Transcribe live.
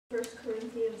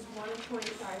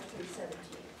1:25 through 17.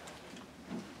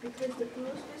 Because the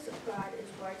foolishness of God is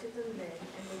wiser than men,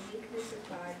 and the weakness of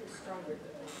God is stronger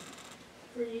than men.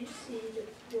 For you see that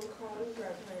your calling,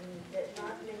 brethren, that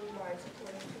not many wise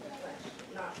according to the flesh,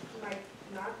 not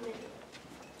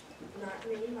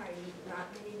many mighty, not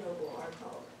many noble are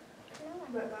called.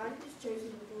 But God has chosen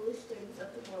the foolish things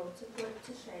of the world to put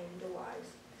to shame the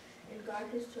wise. And God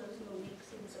has chosen the weak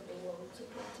things of the world to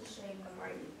put to shame the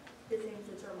mighty, the things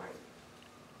which are mighty.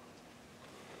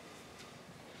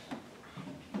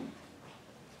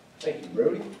 Thank you,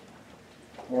 Brody.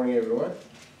 Good morning, everyone.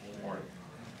 Good morning.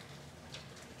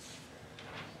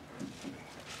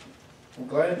 I'm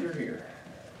glad you're here.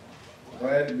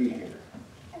 Glad to be here.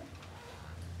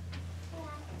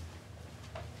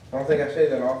 I don't think I say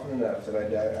that often enough, that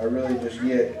I really just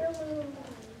get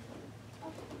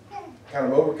kind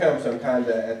of overcome sometimes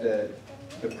at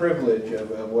the privilege of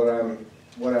what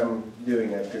I'm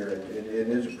doing up here. It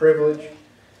is a privilege,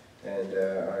 and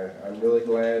I'm really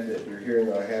glad that you're here and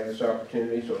that I have this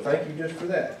opportunity. So thank you just for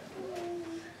that.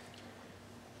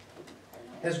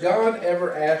 Has God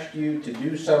ever asked you to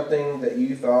do something that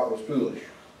you thought was foolish?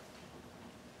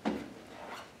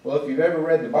 Well, if you've ever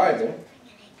read the Bible,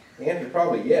 the answer is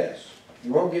probably yes.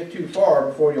 You won't get too far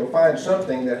before you'll find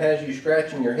something that has you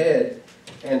scratching your head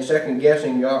and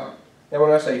second-guessing God. Now,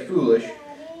 when I say foolish,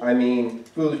 I mean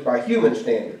foolish by human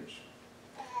standards.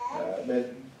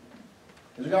 But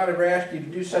has God ever asked you to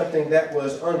do something that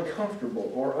was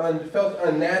uncomfortable or felt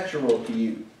unnatural to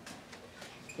you?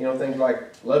 You know, things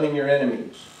like loving your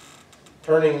enemies,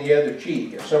 turning the other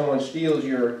cheek. If someone steals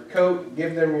your coat,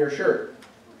 give them your shirt.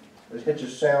 It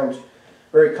just sounds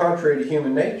very contrary to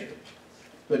human nature.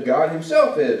 But God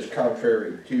himself is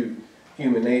contrary to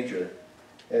human nature.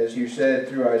 As you said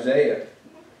through Isaiah,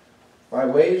 my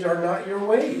ways are not your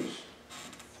ways.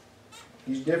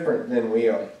 He's different than we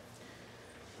are.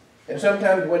 And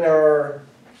sometimes when our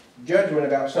judgment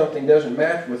about something doesn't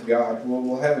match with God,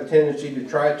 we'll have a tendency to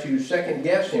try to second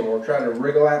guess him or try to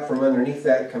wriggle out from underneath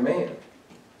that command.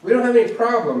 We don't have any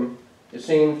problem, it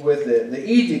seems, with the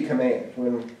easy commands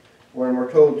when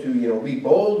we're told to, be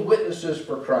bold witnesses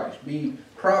for Christ, be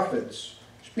prophets,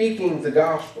 speaking the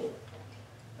gospel.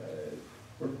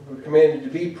 We're commanded to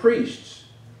be priests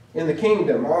in the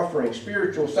kingdom, offering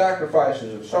spiritual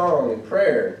sacrifices of song and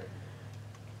prayer.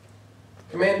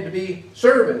 Commanded to be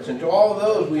servants, and to all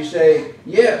those we say,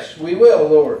 yes, we will,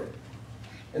 Lord.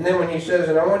 And then when he says,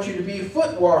 and I want you to be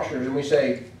foot washers, and we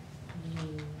say,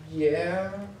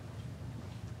 yeah,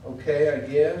 okay, I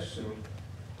guess. And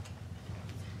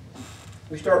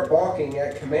we start balking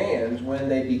at commands when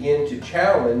they begin to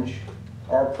challenge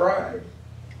our pride.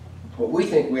 What we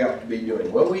think we ought to be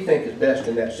doing, what we think is best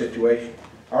in that situation.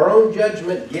 Our own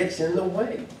judgment gets in the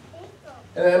way.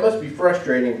 And that must be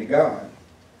frustrating to God.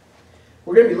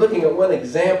 We're going to be looking at one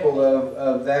example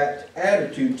of that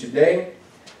attitude today.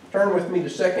 Turn with me to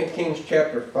 2 Kings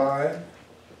chapter 5.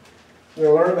 We're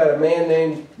going to learn about a man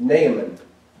named Naaman.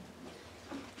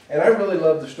 And I really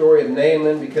love the story of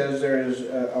Naaman because there's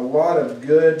a lot of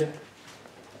good,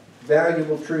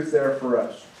 valuable truth there for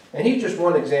us. And he's just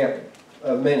one example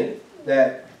of many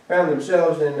that found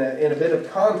themselves in a bit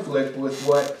of conflict with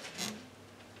what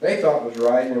they thought was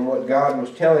right and what God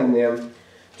was telling them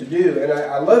to do. And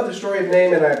I love the story of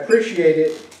Naaman. I appreciate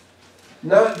it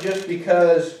not just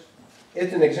because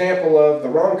it's an example of the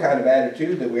wrong kind of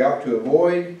attitude that we ought to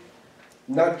avoid,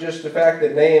 not just the fact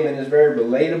that Naaman is very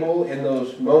relatable in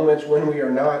those moments when we are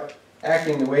not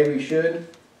acting the way we should,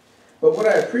 but what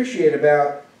I appreciate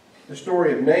about the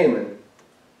story of Naaman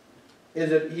is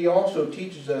that he also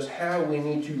teaches us how we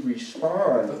need to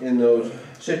respond in those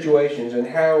situations and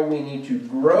how we need to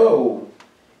grow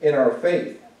in our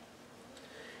faith.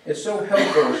 It's so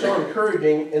helpful and so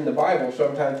encouraging in the Bible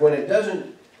sometimes when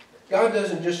God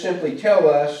doesn't just simply tell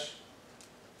us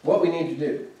what we need to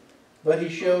do, but he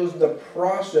shows the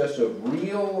process of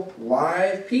real,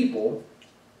 live people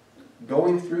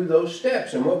going through those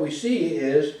steps. And what we see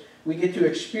is we get to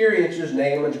experience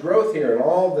Naaman's growth here and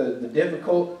all the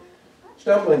difficult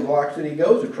stumbling blocks that he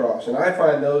goes across. And I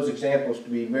find those examples to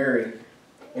be very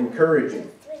encouraging.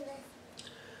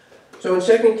 So in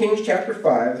 2 Kings chapter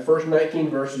 5, the first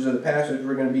 19 verses of the passage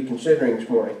we're going to be considering this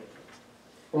morning.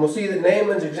 And we'll see that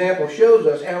Naaman's example shows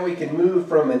us how we can move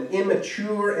from an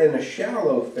immature and a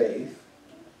shallow faith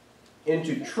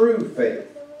into true faith.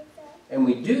 And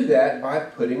we do that by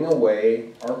putting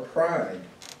away our pride.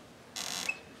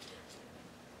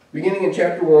 Beginning in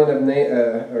chapter 1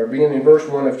 of beginning in verse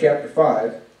 1 of chapter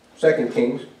 5, 2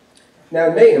 Kings.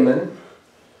 Now Naaman,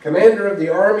 commander of the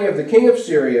army of the king of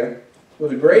Syria,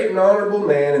 was a great and honorable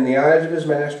man in the eyes of his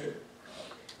master.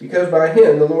 because by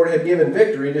him the Lord had given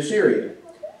victory to Syria.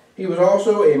 He was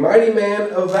also a mighty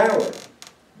man of valor,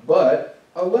 but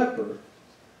a leper.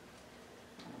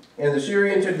 And the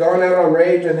Syrians had gone out on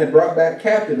raids and had brought back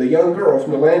captive a young girl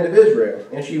from the land of Israel,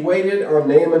 and she waited on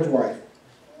Naaman's wife.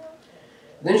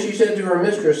 Then she said to her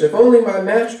mistress, "If only my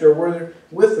master were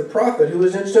with the prophet who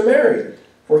is in Samaria,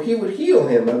 for he would heal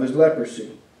him of his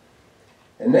leprosy."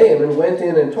 And Naaman went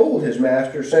in and told his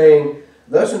master, saying,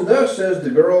 "Thus and thus says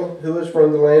the girl who is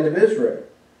from the land of Israel."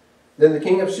 Then the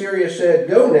king of Syria said,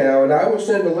 "Go now, and I will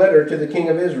send a letter to the king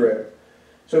of Israel."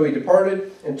 So he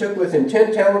departed and took with him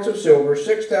 10 talents of silver,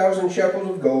 6,000 shekels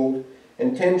of gold,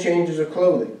 and 10 changes of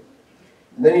clothing.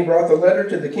 And then he brought the letter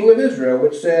to the king of Israel,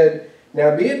 which said,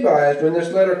 "Now be advised when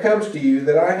this letter comes to you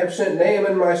that I have sent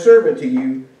Naaman my servant to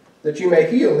you, that you may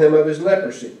heal him of his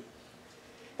leprosy."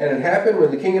 And it happened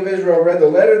when the king of Israel read the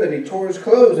letter that he tore his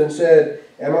clothes and said,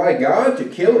 "Am I God to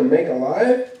kill and make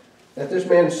alive, that this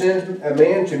man sends a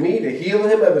man to me to heal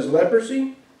him of his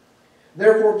leprosy?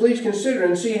 Therefore please consider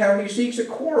and see how he seeks a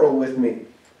quarrel with me."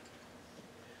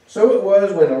 So it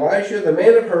was when Elisha, the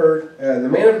man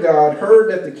of God, heard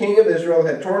that the king of Israel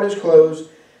had torn his clothes,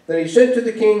 that he sent to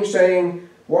the king, saying,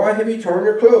 "Why have you torn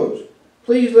your clothes?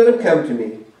 Please let him come to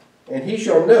me, and he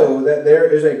shall know that there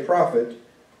is a prophet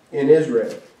in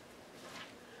Israel."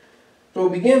 So we'll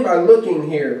begin by looking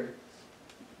here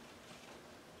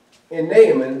in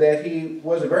Naaman that he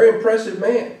was a very impressive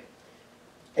man.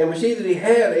 And we see that he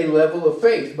had a level of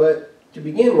faith, but to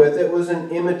begin with, it was an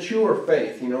immature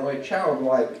faith, a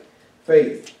childlike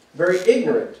faith. Very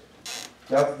ignorant.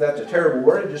 Not that that's a terrible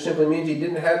word, it just simply means he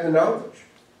didn't have the knowledge.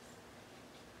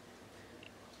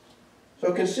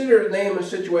 So consider Naaman's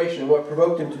situation and what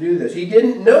provoked him to do this. He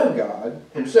didn't know God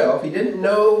himself. He didn't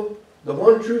know the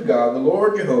one true God, the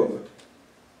Lord Jehovah.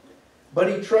 But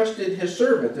he trusted his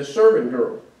servant, the servant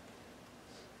girl.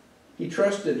 He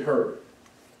trusted her.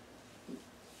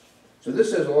 So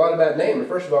this says a lot about Naaman.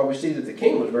 First of all, we see that the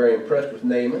king was very impressed with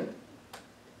Naaman.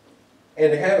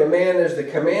 And to have a man as the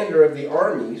commander of the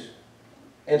armies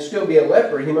and still be a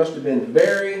leper, he must have been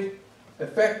very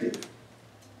effective.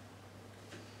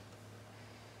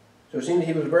 So it seemed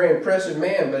he was a very impressive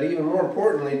man, but even more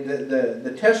importantly,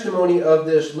 the testimony of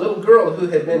this little girl who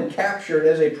had been captured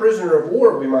as a prisoner of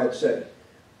war, we might say,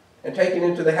 and taken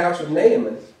into the house of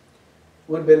Naaman,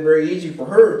 would have been very easy for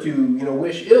her to,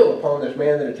 wish ill upon this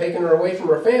man that had taken her away from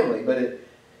her family. But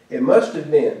it must have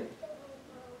been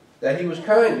that he was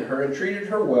kind to her and treated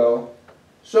her well,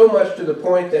 so much to the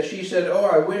point that she said, "Oh,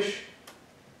 I wish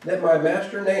that my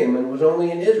master Naaman was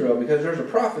only in Israel, because there's a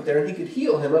prophet there and he could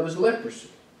heal him of his leprosy."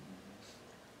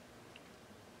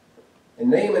 And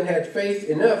Naaman had faith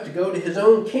enough to go to his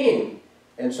own king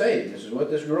and say, "This is what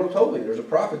this girl told me. There's a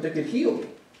prophet that could heal me.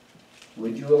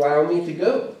 Would you allow me to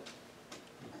go?"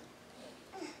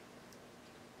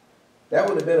 That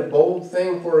would have been a bold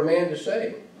thing for a man to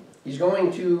say. He's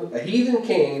going to a heathen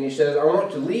king and he says, "I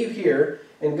want to leave here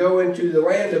and go into the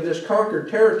land of this conquered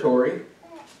territory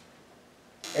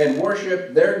and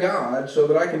worship their God so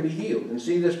that I can be healed and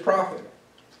see this prophet."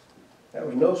 That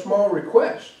was no small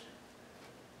request.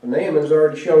 But Naaman's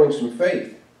already showing some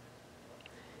faith.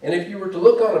 And if you were to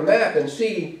look on a map and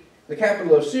see the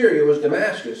capital of Syria was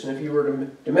Damascus, and if you were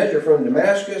to measure from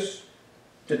Damascus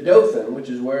to Dothan, which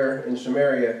is where in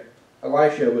Samaria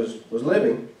Elisha was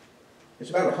living,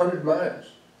 it's about 100 miles.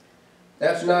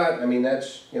 That's not,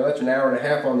 that's an hour and a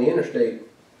half on the interstate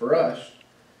for us,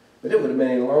 but it would have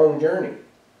been a long journey.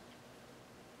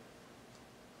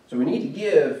 So we need to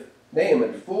give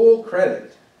Naaman full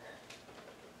credit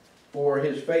for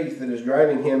his faith that is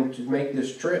driving him to make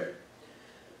this trip.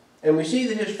 And we see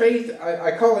that his faith,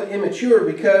 I call it immature,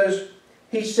 because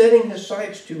he's setting his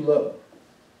sights too low.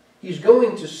 He's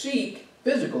going to seek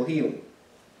physical healing.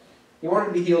 He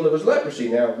wanted to be healed of his leprosy.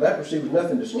 Now, leprosy was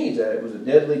nothing to sneeze at. It was a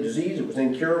deadly disease. It was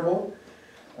incurable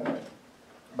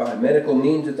by medical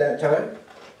means at that time.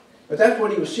 But that's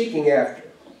what he was seeking after.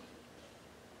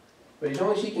 But he's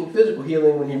only seeking physical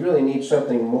healing when he really needs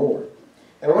something more.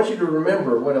 And I want you to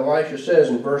remember what Elisha says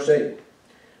in verse 8.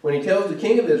 When he tells the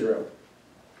king of Israel,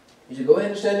 he said, "Go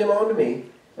ahead and send him on to me.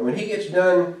 And when he gets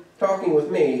done talking with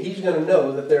me, he's going to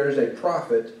know that there is a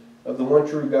prophet of the one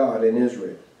true God in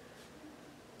Israel."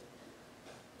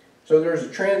 So there's a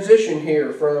transition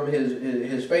here from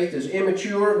his faith is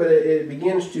immature, but it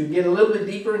begins to get a little bit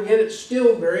deeper, and yet it's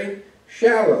still very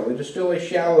shallow. It is still a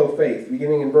shallow faith,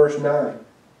 beginning in verse 9.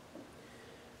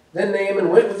 Then Naaman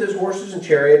went with his horses and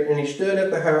chariot, and he stood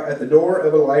at the door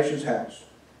of Elisha's house.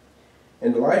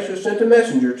 And Elisha sent a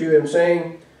messenger to him,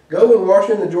 saying, "Go and wash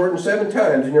in the Jordan 7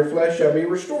 times, and your flesh shall be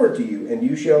restored to you, and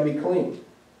you shall be clean."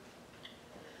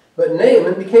 But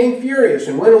Naaman became furious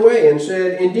and went away and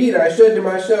said, Indeed, I said to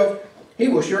myself, he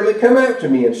will surely come out to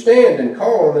me and stand and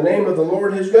call on the name of the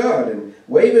Lord his God and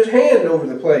wave his hand over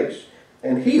the place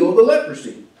and heal the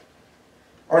leprosy.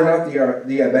 Are not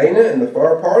the Abana and the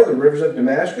Pharpar, the rivers of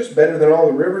Damascus, better than all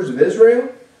the rivers of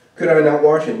Israel? Could I not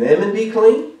wash in them and be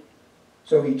clean?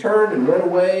 So he turned and went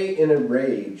away in a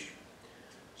rage.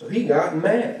 So he got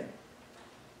mad.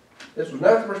 This was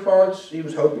not the response he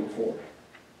was hoping for.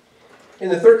 In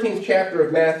the 13th chapter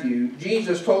of Matthew,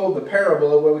 Jesus told the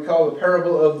parable of what we call the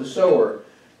parable of the sower.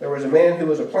 There was a man who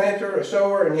was a planter, a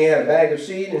sower, and he had a bag of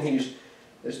seed, and he's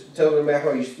telling them about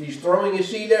how he's throwing his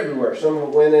seed everywhere. Some of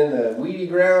it went in the weedy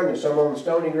ground, and some on the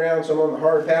stony ground, some on the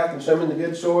hard path, and some in the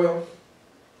good soil.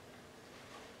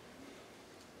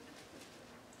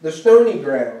 The stony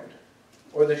ground,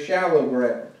 or the shallow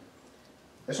ground.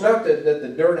 It's not that the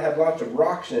dirt had lots of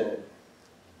rocks in it,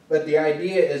 but the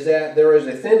idea is that there is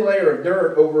a thin layer of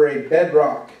dirt over a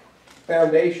bedrock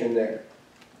foundation there,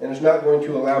 and it's not going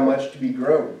to allow much to be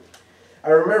grown.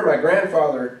 I remember my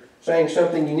grandfather saying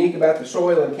something unique about the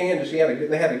soil in Kansas. They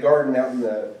had a garden out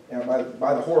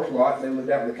by the horse lot. They lived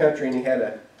out in the country, and he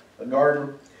had a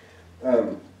garden.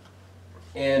 And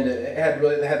it had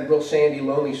real sandy,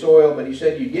 loamy soil, but he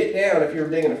said you get down, if you were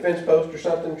digging a fence post or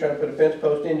something, trying to put a fence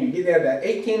post in, you get down about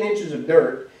 18 inches of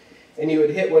dirt, and you would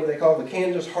hit what they call the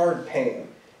Kansas hard pan.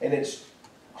 And it's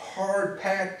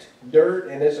hard-packed dirt,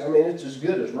 and it's as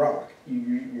good as rock.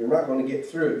 You're not going to get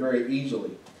through it very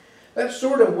easily. That's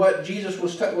sort of what Jesus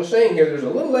was saying here. There's a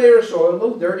little layer of soil, a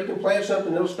little dirt, you can plant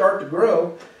something, it'll start to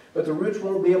grow, but the roots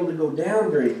won't be able to go down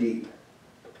very deep.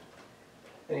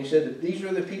 And he said that these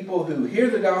are the people who hear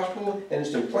the gospel, and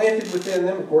it's implanted within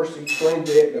them. Of course, he explained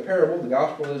the parable. The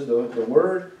gospel is the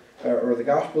word, or the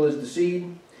gospel is the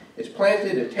seed. It's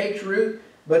planted, it takes root,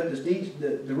 but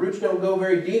the roots don't go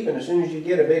very deep, and as soon as you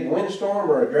get a big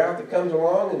windstorm or a drought that comes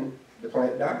along, and the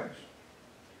plant dies.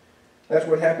 That's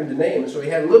what happened to Naaman. So he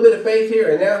had a little bit of faith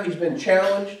here, and now he's been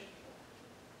challenged,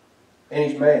 and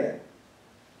he's mad.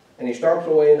 And he stomps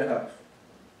away in a huff.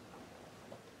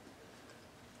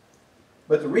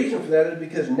 But the reason for that is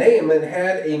because Naaman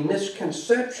had a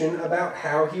misconception about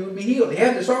how he would be healed. He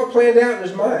had this all planned out in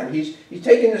his mind. He's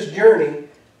taking this journey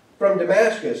from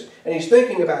Damascus, and he's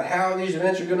thinking about how these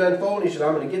events are going to unfold. He said,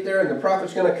 I'm going to get there, and the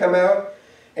prophet's going to come out,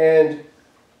 and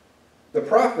the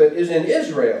prophet is in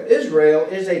Israel. Israel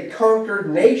is a conquered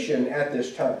nation at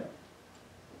this time.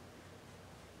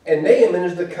 And Naaman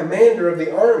is the commander of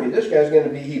the army. This guy's going to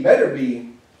be, he better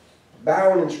be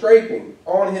bowing and scraping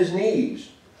on his knees,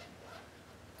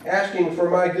 asking for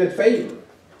my good favor.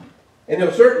 And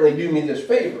he'll certainly do me this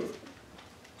favor,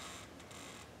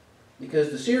 because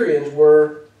the Syrians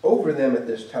were over them at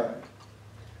this time.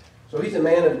 So he's a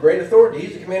man of great authority.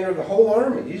 He's the commander of the whole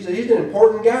army. He's an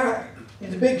important guy.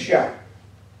 He's a big shot.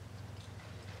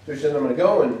 So he says, I'm going to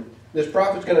go, and this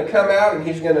prophet's going to come out, and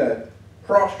he's going to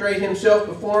prostrate himself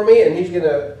before me, and he's going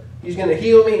to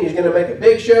heal me, and he's going to make a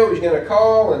big show. He's going to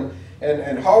call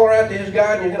and holler out to his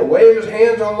God, and he's going to wave his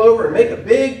hands all over and make a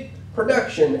big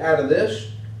production out of this.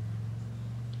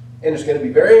 And it's going to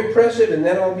be very impressive, and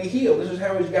then I'll be healed. This is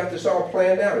how he's got this all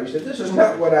planned out. He said, this is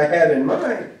not what I had in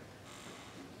mind.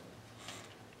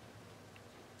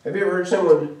 Have you ever heard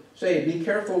someone say, be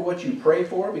careful what you pray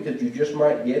for, because you just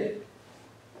might get it?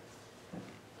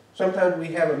 Sometimes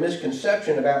we have a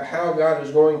misconception about how God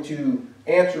is going to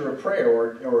answer a prayer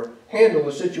or handle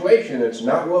a situation. It's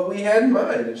not what we had in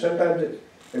mind, and sometimes it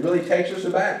really takes us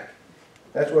aback.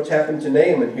 That's what's happened to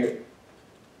Naaman here.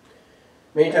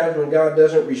 Many times when God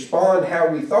doesn't respond how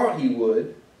we thought he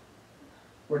would,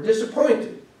 we're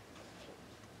disappointed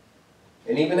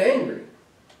and even angry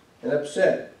and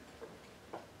upset.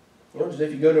 You know, as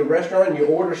if you go to a restaurant and you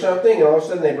order something, and all of a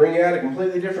sudden they bring you out a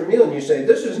completely different meal, and you say,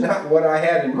 this is not what I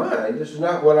had in mind. This is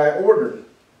not what I ordered.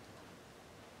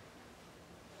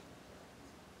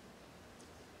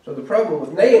 So the problem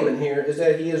with Naaman here is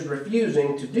that he is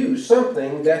refusing to do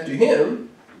something that to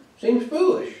him seems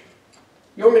foolish.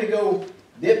 You want me to go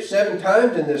dip 7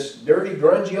 times in this dirty,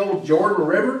 grungy old Jordan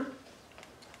River?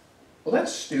 Well,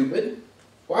 that's stupid.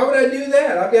 Why would I do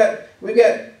that? We've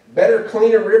got better,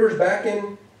 cleaner rivers back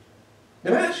in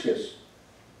Damascus.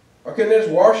 Why couldn't I just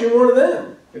wash in one of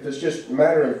them if it's just a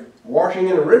matter of washing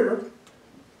in a river?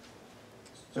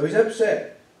 So he's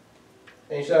upset.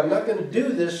 And he said, I'm not going to do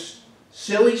this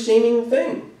silly seeming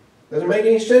thing. Doesn't make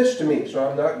any sense to me, so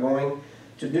I'm not going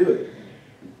to do it.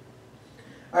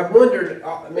 I've wondered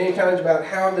many times about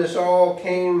how this all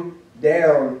came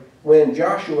down when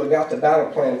Joshua got the battle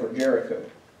plan for Jericho.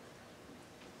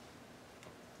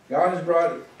 God has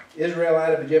brought Israel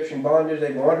out of Egyptian bondage.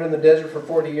 They've wandered in the desert for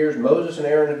 40 years. Moses and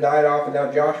Aaron have died off, and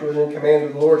now Joshua is in command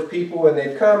of the Lord's people, and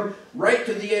they've come right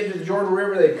to the edge of the Jordan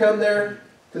River. They've come there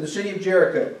to the city of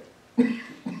Jericho.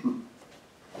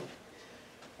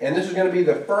 And this is going to be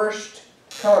the first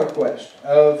conquest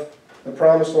of the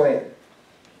promised land.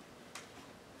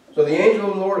 So the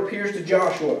angel of the Lord appears to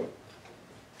Joshua.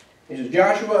 He says,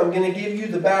 Joshua, I'm going to give you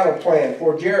the battle plan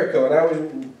for Jericho. And I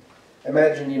always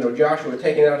imagine, Joshua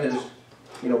taking out his,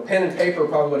 pen and paper.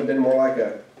 Probably would have been more like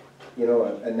a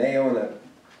nail and a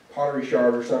pottery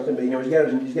shard or something. But, he's got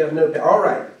his note. All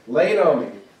right, lay it on me.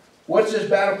 What's this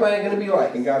battle plan going to be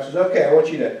like? And God says, okay, I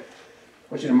want you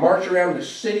to march around the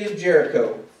city of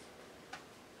Jericho.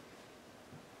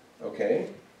 Okay.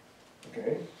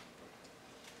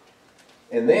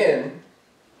 And then,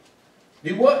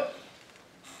 do what?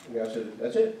 And God said,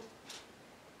 that's it.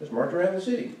 Just march around the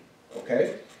city.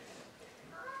 Okay.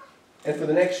 And for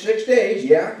the next 6 days,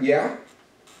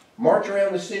 march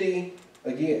around the city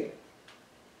again.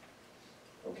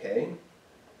 Okay.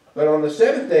 But on the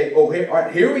seventh day,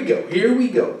 here we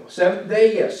go. Seventh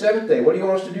day, yes, seventh day. What do you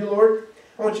want us to do, Lord?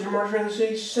 I want you to march around the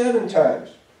city 7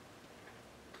 times.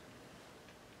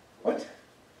 What?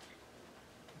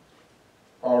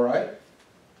 All right.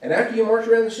 And after you march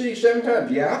around the city 7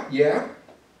 times,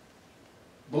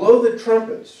 blow the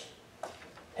trumpets.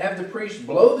 Have the priests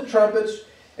blow the trumpets,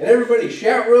 and everybody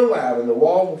shout real loud, and the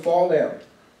walls will fall down.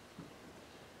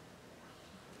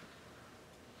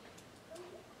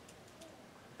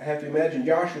 I have to imagine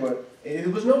Joshua,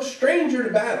 who was no stranger to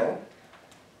battle.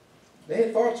 They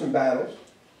had fought some battles.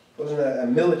 Wasn't a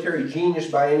military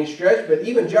genius by any stretch, but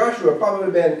even Joshua probably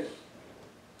would have been,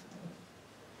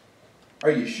 are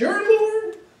you sure,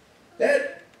 Lord?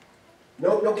 That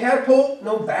no catapult,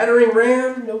 no battering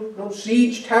ram, no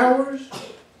siege towers?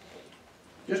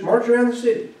 Just march around the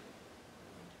city.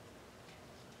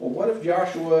 Well, what if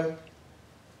Joshua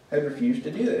had refused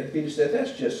to do that? If he'd have said,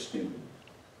 that's just stupid.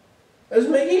 That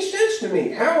doesn't make any sense to me.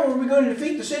 How are we going to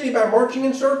defeat the city by marching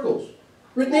in circles?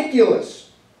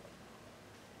 Ridiculous.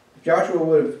 If Joshua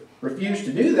would have refused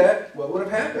to do that, what would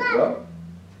have happened? Well,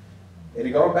 they'd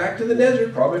have gone back to the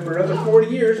desert probably for another 40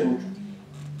 years and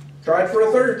tried for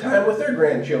a third time with their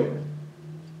grandchildren.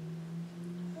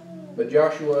 But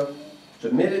Joshua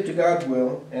submitted to God's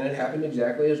will, and it happened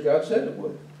exactly as God said it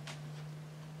would.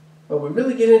 But we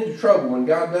really get into trouble when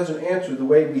God doesn't answer the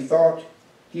way we thought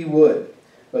He would.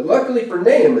 But luckily for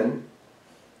Naaman,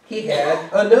 he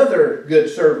had another good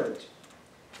servant.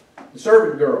 The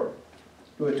servant girl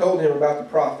who had told him about the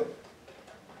prophet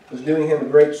was doing him a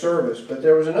great service. But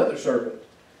there was another servant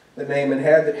that Naaman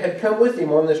had that had come with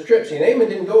him on this trip. See, Naaman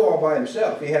didn't go all by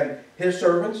himself. He had his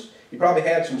servants. He probably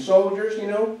had some soldiers,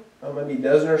 maybe a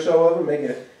dozen or so of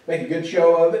them, make a good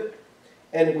show of it.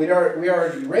 And we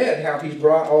already read how he's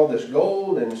brought all this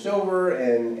gold and silver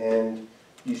and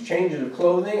these changes of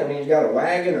clothing. I mean, he's got a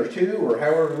wagon or 2 or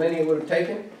however many it would have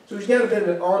taken. So he's got a bit of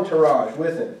an entourage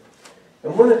with him.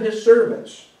 And one of his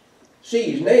servants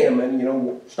sees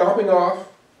Naaman, stomping off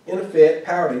in a fit,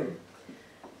 pouting,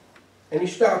 and he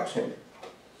stops him.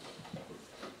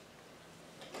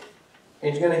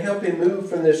 And he's going to help him move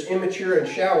from this immature and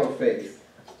shallow faith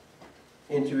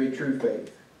into a true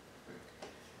faith.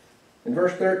 In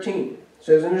verse 13, it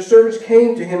says, and his servants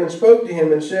came to him and spoke to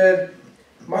him and said,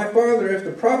 my father, if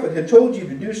the prophet had told you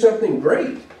to do something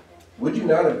great, would you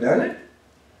not have done it?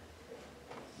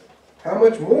 How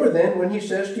much more then when he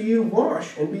says to you,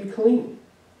 wash and be clean?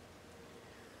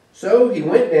 So he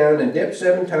went down and dipped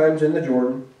 7 times in the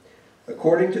Jordan,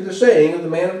 according to the saying of the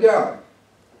man of God.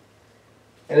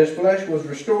 And his flesh was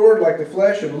restored like the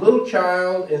flesh of a little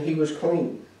child, and he was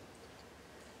clean.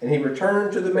 And he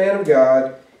returned to the man of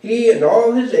God, he and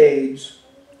all his aides,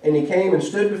 and he came and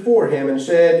stood before him and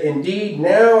said, indeed,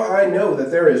 now I know that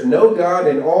there is no God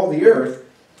in all the earth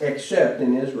except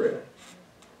in Israel.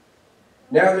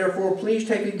 Now therefore, please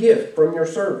take a gift from your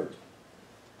servant.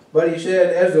 But he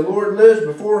said, as the Lord lives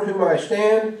before whom I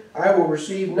stand, I will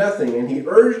receive nothing. And he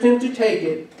urged him to take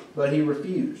it, but he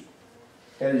refused.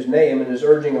 That is, Naaman is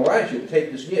urging Elisha to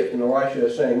take this gift, and Elisha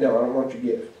is saying, no, I don't want your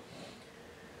gift.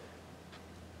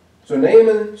 So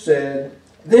Naaman said,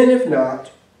 then if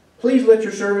not, please let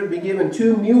your servant be given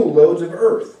 2 mule loads of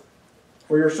earth,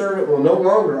 for your servant will no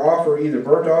longer offer either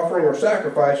burnt offering or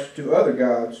sacrifice to other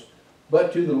gods,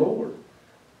 but to the Lord.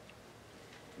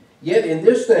 Yet in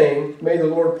this thing may the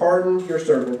Lord pardon your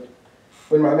servant,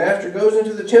 when my master goes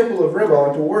into the temple of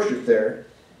Rimmon to worship there,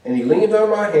 and he leans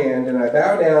on my hand, and I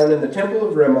bow down in the temple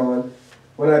of Rimmon.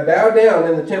 When I bow down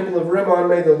in the temple of Rimmon,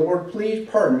 may the Lord please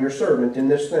pardon your servant in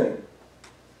this thing.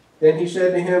 Then he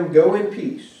said to him, go in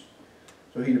peace.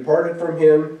 So he departed from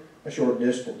him a short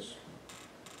distance.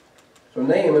 So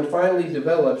Naaman finally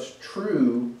develops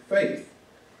true faith.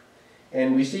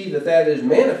 And we see that that is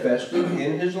manifested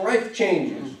in his life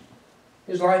changes.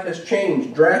 His life has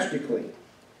changed drastically.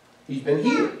 He's been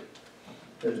healed.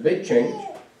 There's a big change.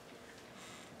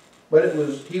 But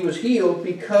he was healed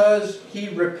because he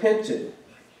repented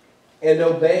and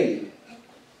obeyed.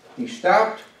 He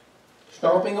stopped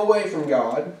stomping away from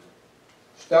God,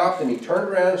 stopped, and he turned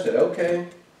around and said, okay,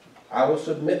 I will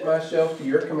submit myself to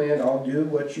your command. I'll do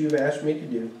what you've asked me to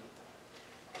do.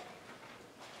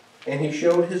 And he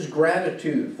showed his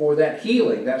gratitude for that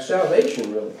healing, that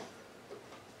salvation, really.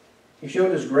 He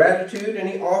showed his gratitude and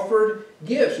he offered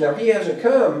gifts. Now, he hasn't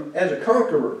come as a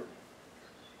conqueror,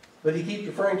 but he keeps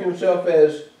referring to himself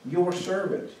as your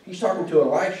servant. He's talking to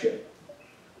Elisha.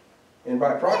 And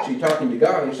by proxy, talking to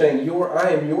God, he's saying, I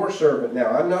am your servant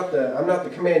now. I'm not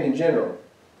the commanding general.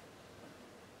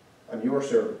 I'm your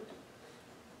servant.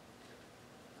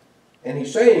 And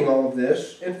he's saying all of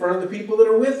this in front of the people that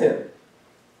are with him.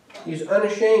 He's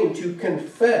unashamed to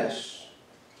confess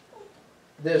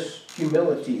this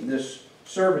humility, this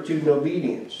servitude and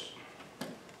obedience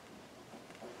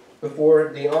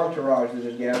before the entourage that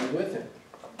is gathered with him.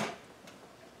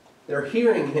 They're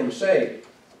hearing him say,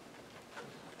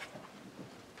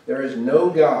 there is no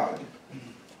God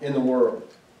in the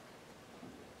world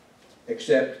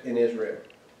except in Israel.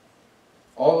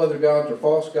 All other gods are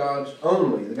false gods.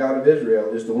 Only the God of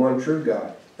Israel is the one true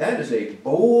God. That is a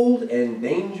bold and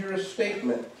dangerous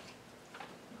statement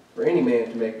for any man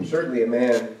to make, certainly a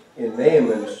man in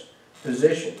Naaman's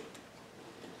position.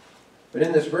 But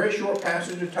in this very short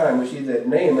passage of time, we see that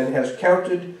Naaman has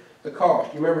counted the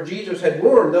cost. You remember, Jesus had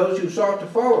warned those who sought to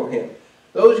follow him.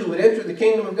 Those who would enter the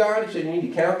kingdom of God, he said, you need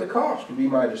to count the cost to be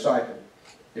my disciple.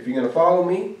 If you're going to follow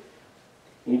me,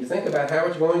 you need to think about how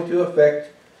it's going to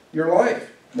affect your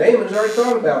life. Naaman's already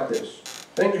thought about this.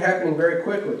 Things are happening very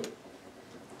quickly.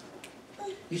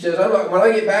 He says, when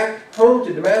I get back home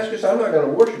to Damascus, I'm not going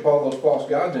to worship all those false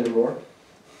gods anymore.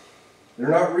 They're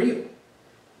not real.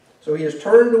 So he has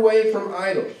turned away from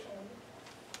idols.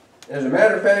 As a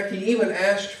matter of fact, he even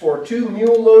asked for 2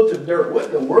 mule loads of dirt. What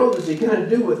in the world is he going to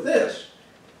do with this?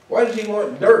 Why does he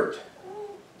want dirt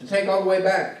to take all the way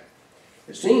back?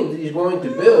 It seems that he's going to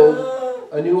build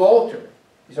a new altar.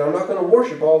 He said, I'm not going to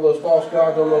worship all those false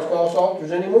gods on those false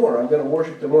altars anymore. I'm going to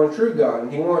worship the one true God.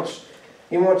 And he wants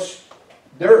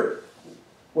dirt.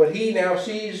 What he now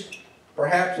sees,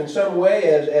 perhaps in some way,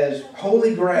 as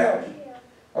holy ground.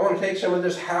 I want to take some of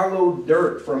this hallowed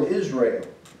dirt from Israel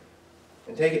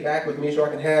and take it back with me so I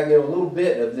can have a little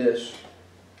bit of this,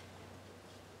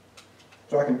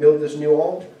 so I can build this new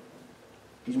altar.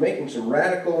 He's making some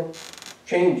radical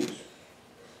changes.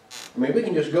 I mean, we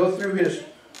can just go through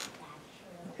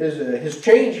his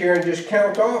change here and just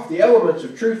count off the elements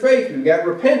of true faith. We've got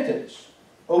repentance,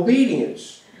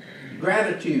 obedience,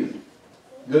 gratitude,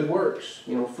 good works,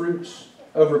 fruits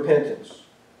of repentance,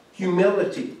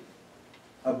 humility,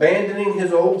 abandoning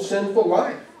his old sinful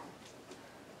life.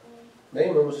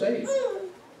 Naaman was saved.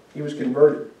 He was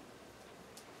converted.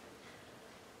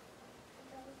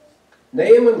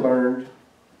 Naaman learned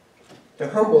to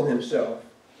humble himself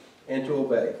and to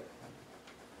obey.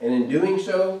 And in doing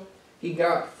so, he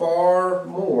got far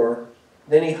more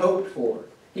than he hoped for.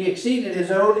 He exceeded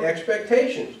his own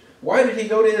expectations. Why did he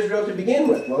go to Israel to begin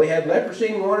with? Well, he had leprosy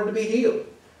and he wanted to be healed.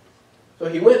 So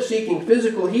he went seeking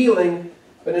physical healing,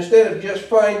 but instead of just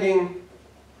finding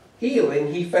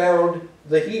healing, he found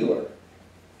the healer.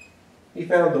 He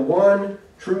found the one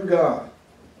true God.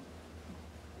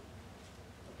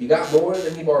 He got more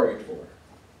than he bargained for.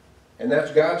 And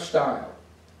that's God's style.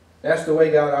 That's the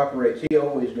way God operates. He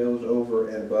always goes over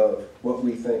and above what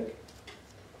we think.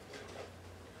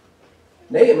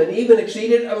 Naaman even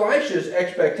exceeded Elisha's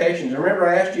expectations. Remember,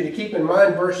 I asked you to keep in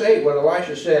mind verse 8, what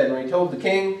Elisha said when he told the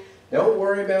king, don't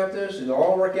worry about this. It'll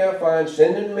all work out fine.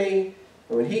 Send him to me.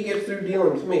 And when he gets through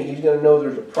dealing with me, he's going to know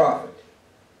there's a prophet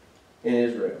in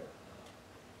Israel.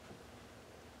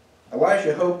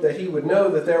 Elisha hoped that he would know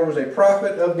that there was a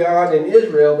prophet of God in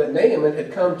Israel, but Naaman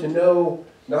had come to know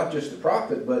not just the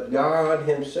prophet, but God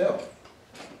himself.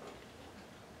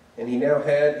 And he now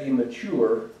had a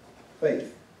mature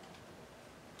faith.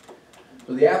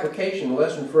 So the application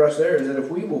lesson for us there is that if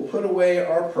we will put away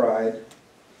our pride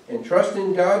and trust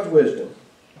in God's wisdom,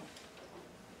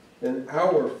 then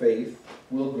our faith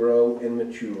will grow and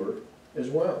mature as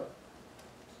well.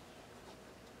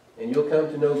 And you'll come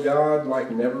to know God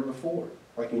like never before,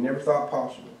 like you never thought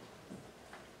possible.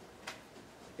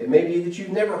 It may be that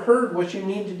you've never heard what you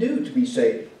need to do to be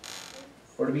saved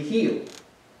or to be healed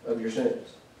of your sins.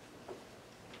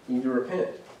 You need to repent,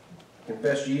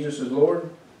 confess Jesus as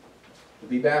Lord, to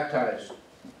be baptized,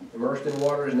 immersed in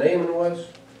water as Naaman was,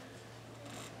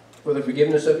 for the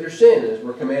forgiveness of your sin, as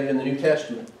we're commanded in the New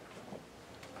Testament.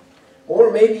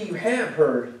 Or maybe you have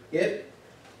heard it,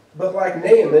 but like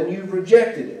Naaman, you've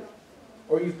rejected it,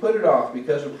 or you've put it off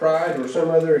because of pride or some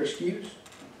other excuse.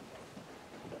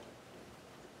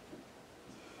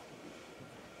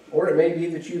 Or it may be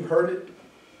that you've heard it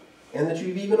and that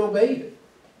you've even obeyed it,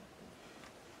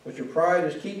 but your pride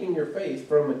is keeping your faith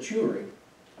from maturing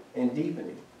and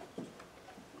deepening.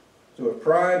 So if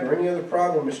pride or any other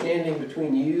problem is standing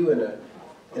between you and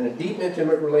a deep,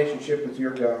 intimate relationship with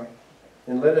your God,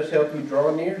 then let us help you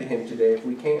draw near to Him today if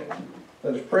we can.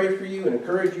 Let us pray for you and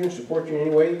encourage you and support you in any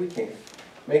way that we can.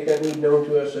 Make that need known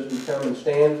to us as we come and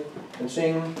stand and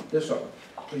sing this song.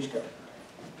 Please come.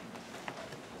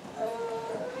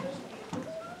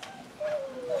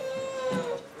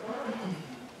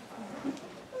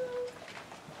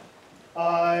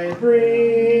 I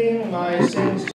bring